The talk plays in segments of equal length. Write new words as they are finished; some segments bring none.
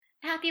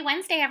Happy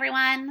Wednesday,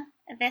 everyone.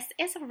 This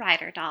is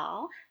Ryder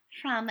doll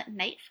from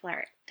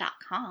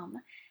nightflirt.com,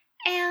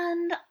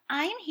 and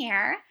I'm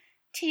here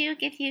to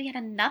give you yet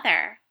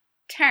another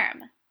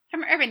term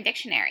from Urban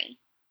Dictionary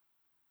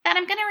that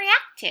I'm going to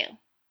react to.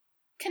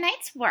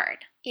 Tonight's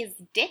word is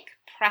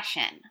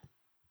dickpression.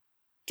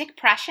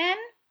 Dickpression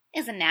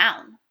is a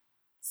noun,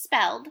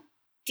 spelled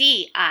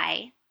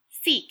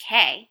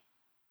Dickpression.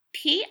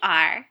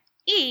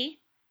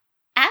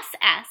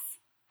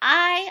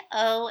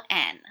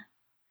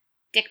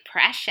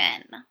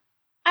 Dickpression.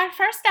 Our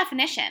first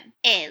definition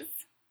is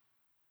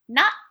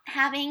not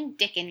having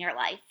dick in your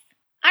life.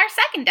 Our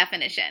second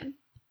definition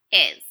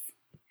is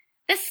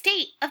the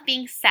state of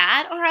being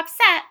sad or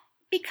upset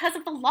because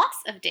of the loss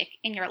of dick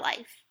in your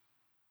life.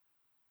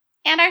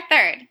 And our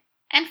third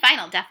and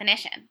final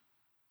definition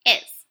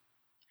is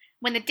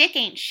when the dick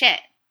ain't shit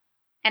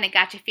and it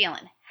got you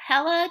feeling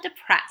hella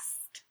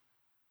depressed.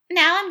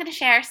 Now I'm going to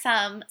share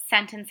some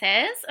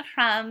sentences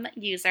from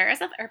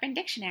users of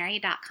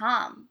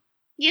UrbanDictionary.com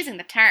using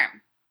the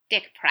term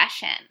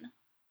dickpression.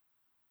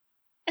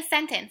 A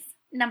sentence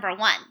number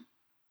 1.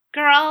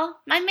 Girl,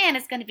 my man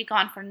is going to be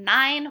gone for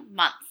 9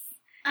 months.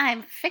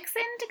 I'm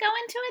fixin' to go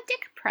into a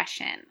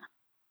dickpression.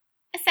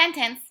 A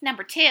sentence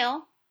number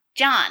 2.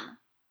 John.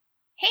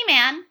 Hey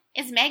man,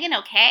 is Megan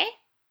okay?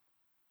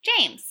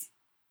 James.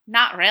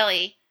 Not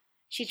really.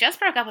 She just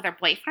broke up with her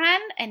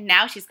boyfriend and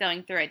now she's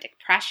going through a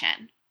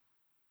dickpression.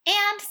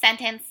 And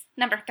sentence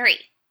number 3.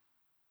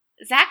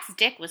 Zach's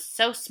dick was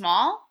so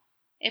small,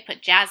 it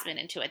put Jasmine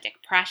into a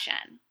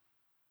dickpression.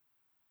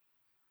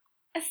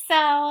 So,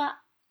 I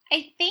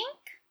think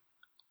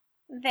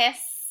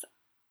this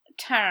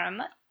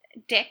term,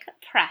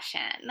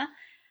 dickpression,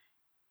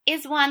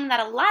 is one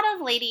that a lot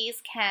of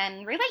ladies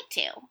can relate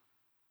to.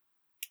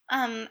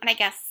 And I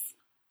guess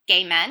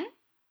gay men.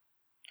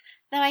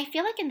 Though I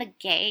feel like in the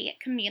gay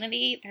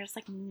community, there's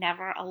like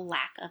never a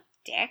lack of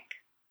dick.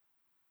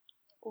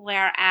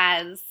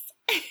 Whereas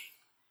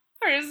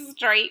for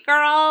straight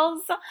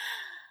girls,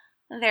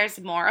 there's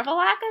more of a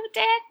lack of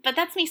dick. But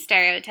that's me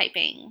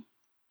stereotyping.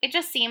 It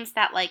just seems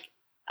that like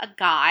a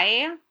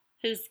guy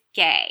who's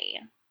gay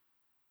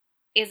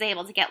is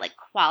able to get like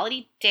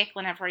quality dick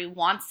whenever he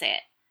wants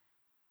it.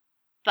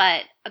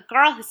 But a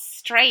girl who's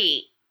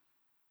straight,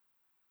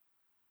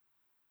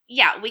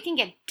 yeah, we can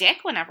get dick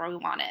whenever we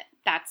want it.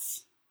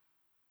 That's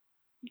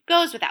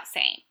goes without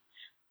saying.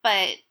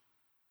 But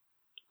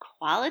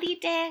quality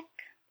dick?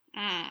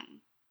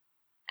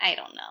 I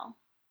don't know.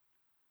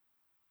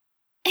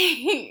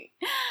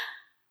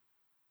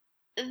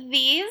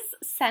 These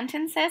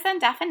sentences and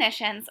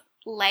definitions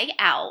lay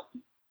out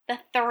the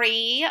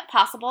 3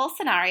 possible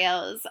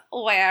scenarios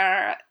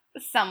where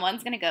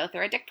someone's going to go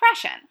through a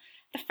dickpression.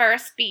 The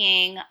first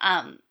being,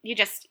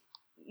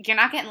 you're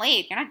not getting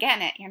laid, you're not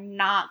getting it, you're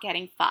not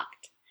getting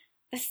fucked.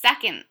 The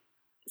second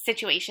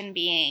situation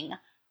being,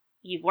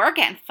 you were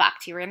getting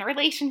fucked, you were in a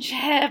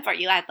relationship, or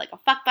you had like a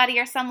fuck buddy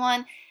or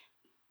someone.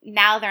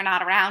 Now they're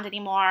not around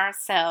anymore,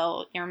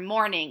 so you're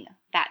mourning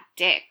that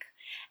dick.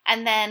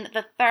 And then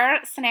the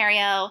third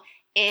scenario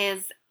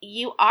is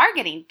you are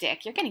getting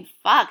dick. You're getting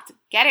fucked.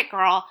 Get it,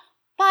 girl.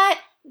 But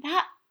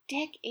that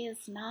dick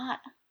is not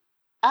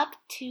up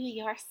to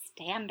your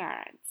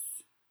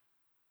standards.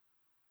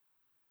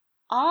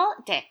 All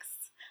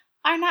dicks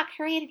are not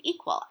created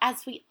equal,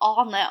 as we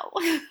all know.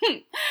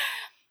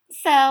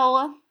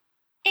 So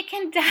it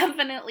can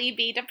definitely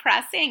be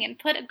depressing and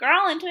put a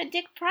girl into a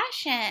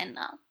dickpression.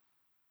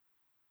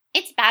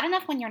 It's bad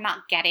enough when you're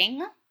not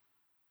getting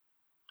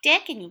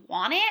dick and you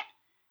want it,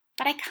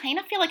 but I kind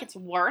of feel like it's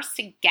worse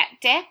to get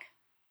dick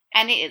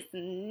and it is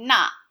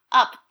not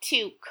up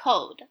to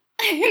code.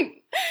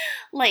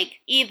 Like,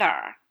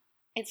 either.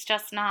 It's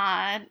just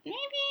not, maybe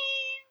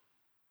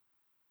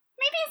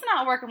he's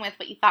not working with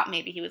what you thought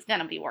maybe he was going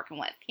to be working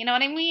with. You know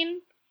what I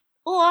mean?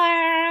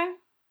 Or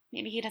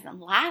maybe he doesn't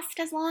last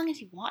as long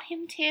as you want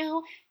him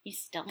to. You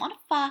still want to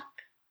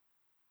fuck.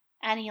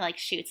 And he like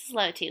shoots his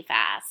load too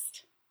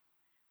fast.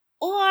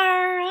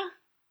 Or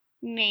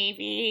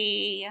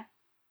maybe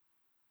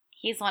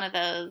he's one of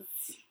those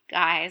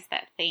guys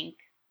that think,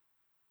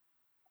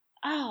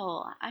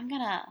 oh, I'm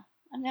gonna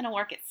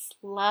work it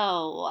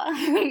slow.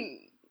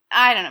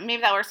 I don't know,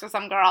 maybe that works for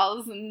some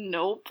girls.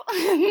 Nope.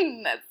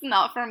 That's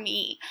not for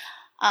me.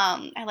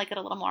 I like it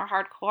a little more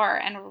hardcore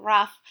and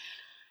rough.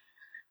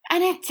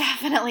 And it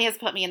definitely has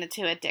put me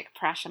into a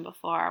dickpression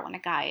before when a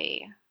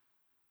guy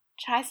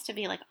tries to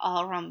be like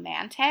all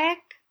romantic.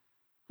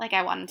 Like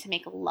I want him to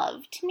make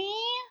love to me,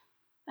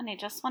 and I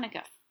just want to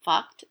get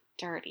fucked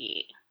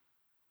dirty.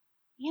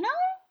 You know?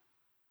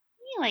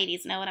 You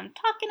ladies know what I'm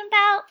talking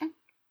about.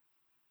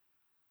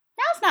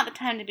 Now's not the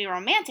time to be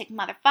romantic,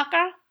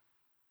 motherfucker.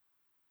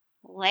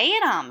 Lay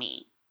it on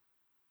me.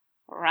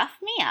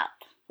 Rough me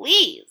up.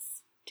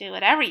 Please. Do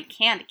whatever you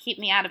can to keep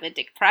me out of a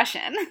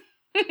dickpression.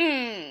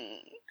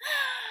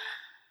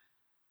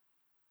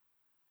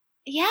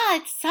 Yeah,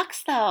 it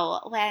sucks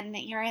though when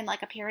you're in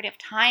like a period of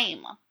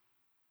time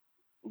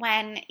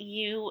when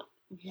you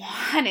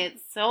want it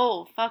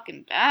so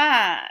fucking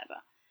bad.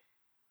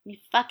 You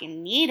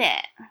fucking need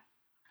it.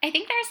 I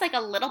think there's like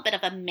a little bit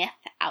of a myth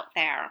out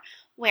there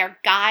where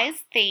guys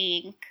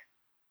think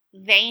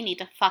they need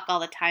to fuck all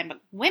the time,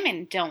 but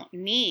women don't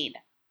need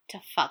to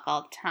fuck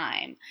all the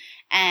time.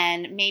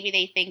 And maybe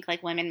they think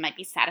like women might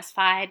be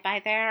satisfied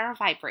by their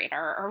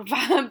vibrator or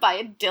by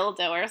a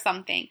dildo or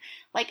something.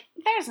 Like,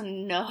 there's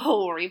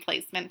no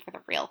replacement for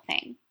the real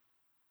thing.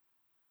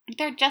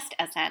 There just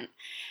isn't.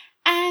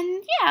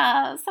 And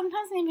yeah,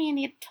 sometimes maybe you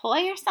need a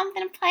toy or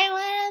something to play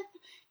with,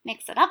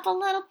 mix it up a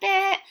little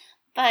bit.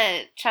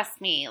 But trust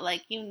me,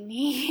 like, when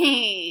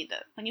you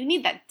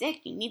need that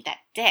dick, you need that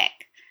dick.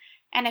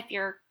 And if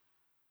you're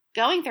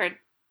going through a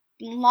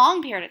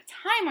long period of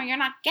time where you're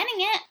not getting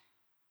it,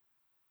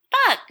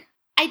 fuck.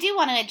 I do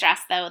want to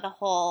address, though, the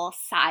whole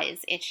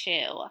size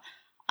issue.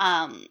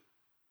 I'm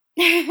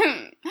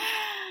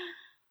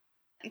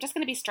just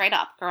going to be straight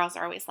up. Girls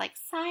are always like,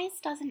 size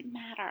doesn't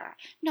matter.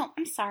 No,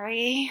 I'm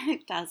sorry.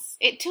 It does.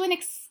 To an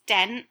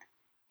extent,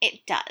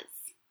 it does.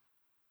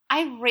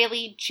 I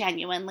really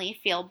genuinely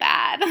feel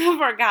bad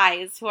for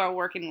guys who are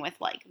working with,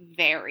 like,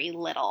 very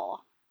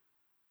little.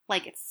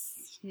 Like,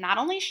 it's not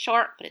only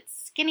short, but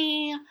it's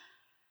skinny.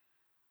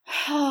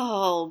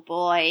 Oh,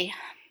 boy.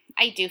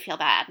 I do feel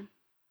bad.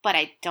 But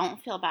I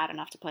don't feel bad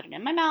enough to put it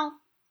in my mouth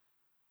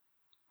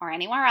or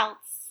anywhere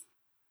else.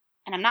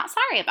 And I'm not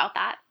sorry about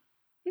that.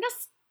 I'm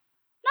just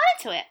not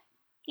into it,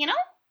 you know?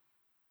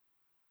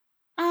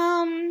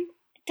 It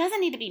doesn't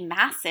need to be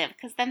massive,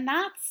 because then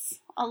that's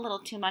a little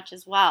too much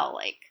as well.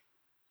 Like,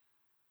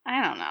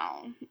 I don't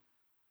know.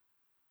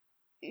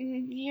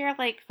 You're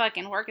like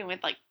fucking working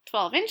with like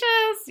 12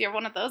 inches. You're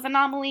one of those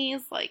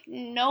anomalies. Like,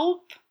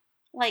 nope.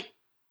 Like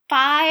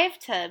 5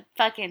 to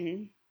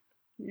fucking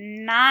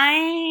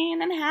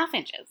 9.5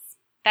 inches.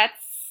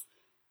 That's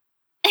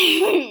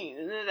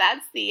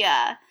that's the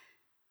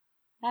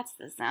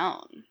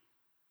zone.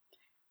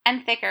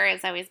 And thicker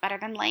is always better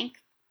than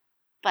length,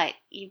 but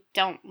you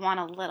don't want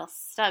a little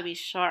stubby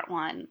short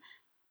one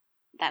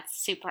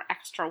that's super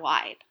extra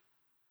wide,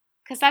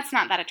 because that's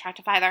not that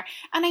attractive either.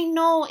 And I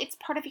know it's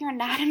part of your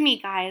anatomy,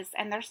 guys,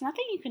 and there's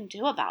nothing you can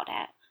do about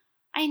it.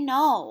 I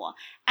know.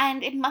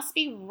 And it must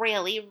be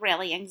really,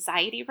 really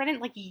anxiety-ridden.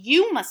 Like,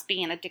 you must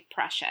be in a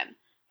Dickpression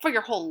for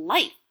your whole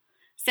life,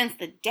 since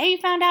the day you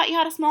found out you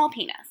had a small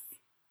penis.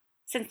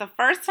 Since the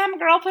first time a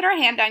girl put her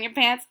hand down your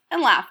pants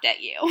and laughed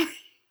at you.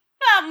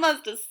 That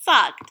must have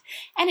sucked.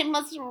 And it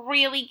must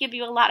really give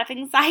you a lot of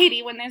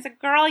anxiety when there's a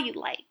girl you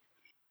like.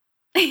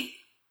 So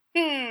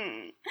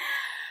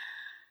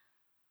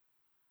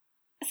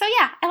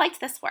yeah, I liked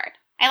this word.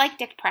 I like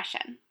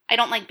Dickpression. I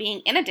don't like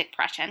being in a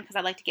Dickpression because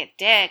I like to get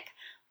dick,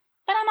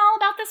 but I'm all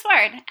about this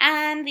word.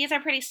 And these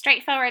are pretty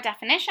straightforward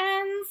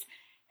definitions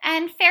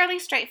and fairly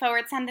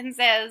straightforward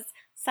sentences,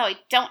 so I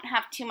don't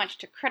have too much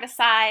to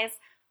criticize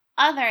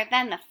other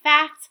than the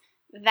fact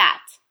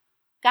that,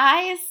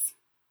 guys,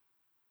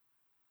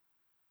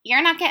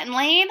 you're not getting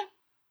laid,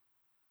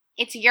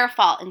 it's your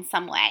fault in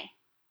some way.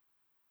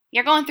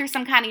 You're going through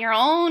some kind of your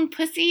own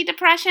pussy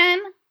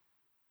depression.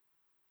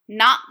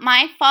 Not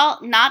my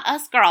fault, not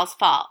us girls'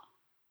 fault.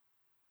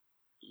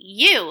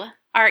 You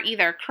are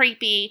either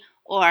creepy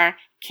or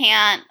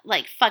can't,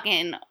 like,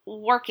 fucking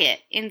work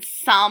it in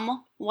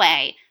some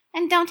way.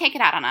 And don't take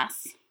it out on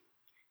us.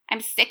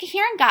 I'm sick of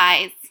hearing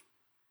guys,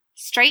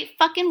 straight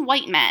fucking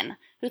white men,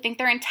 who think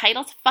they're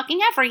entitled to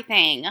fucking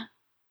everything.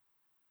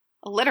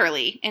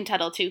 Literally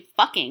entitled to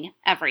fucking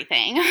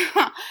everything.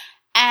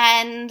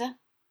 And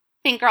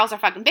think girls are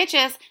fucking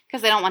bitches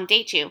because they don't want to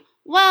date you.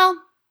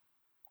 Well,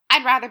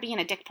 I'd rather be in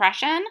a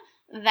Dickpression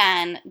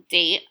than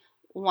date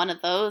one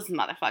of those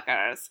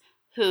motherfuckers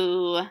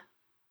who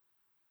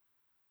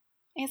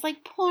is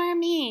like, poor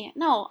me.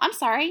 No, I'm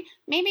sorry.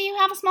 Maybe you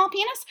have a small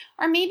penis,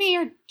 or maybe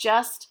you're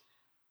just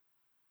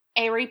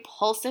a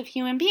repulsive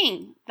human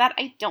being that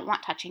I don't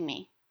want touching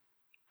me.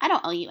 I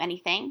don't owe you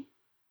anything,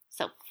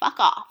 so fuck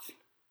off.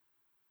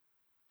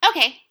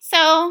 Okay,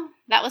 so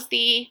that was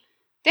the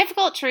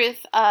difficult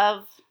truth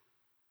of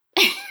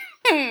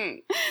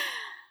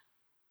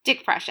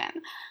Dickpression.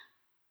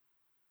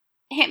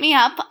 Hit me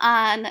up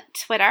on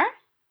Twitter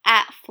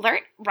at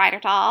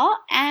FlirtRyderdoll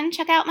and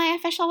check out my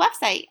official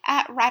website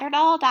at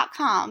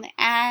ryderdoll.com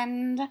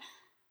and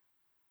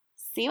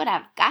see what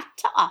I've got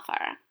to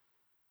offer.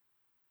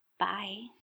 Bye.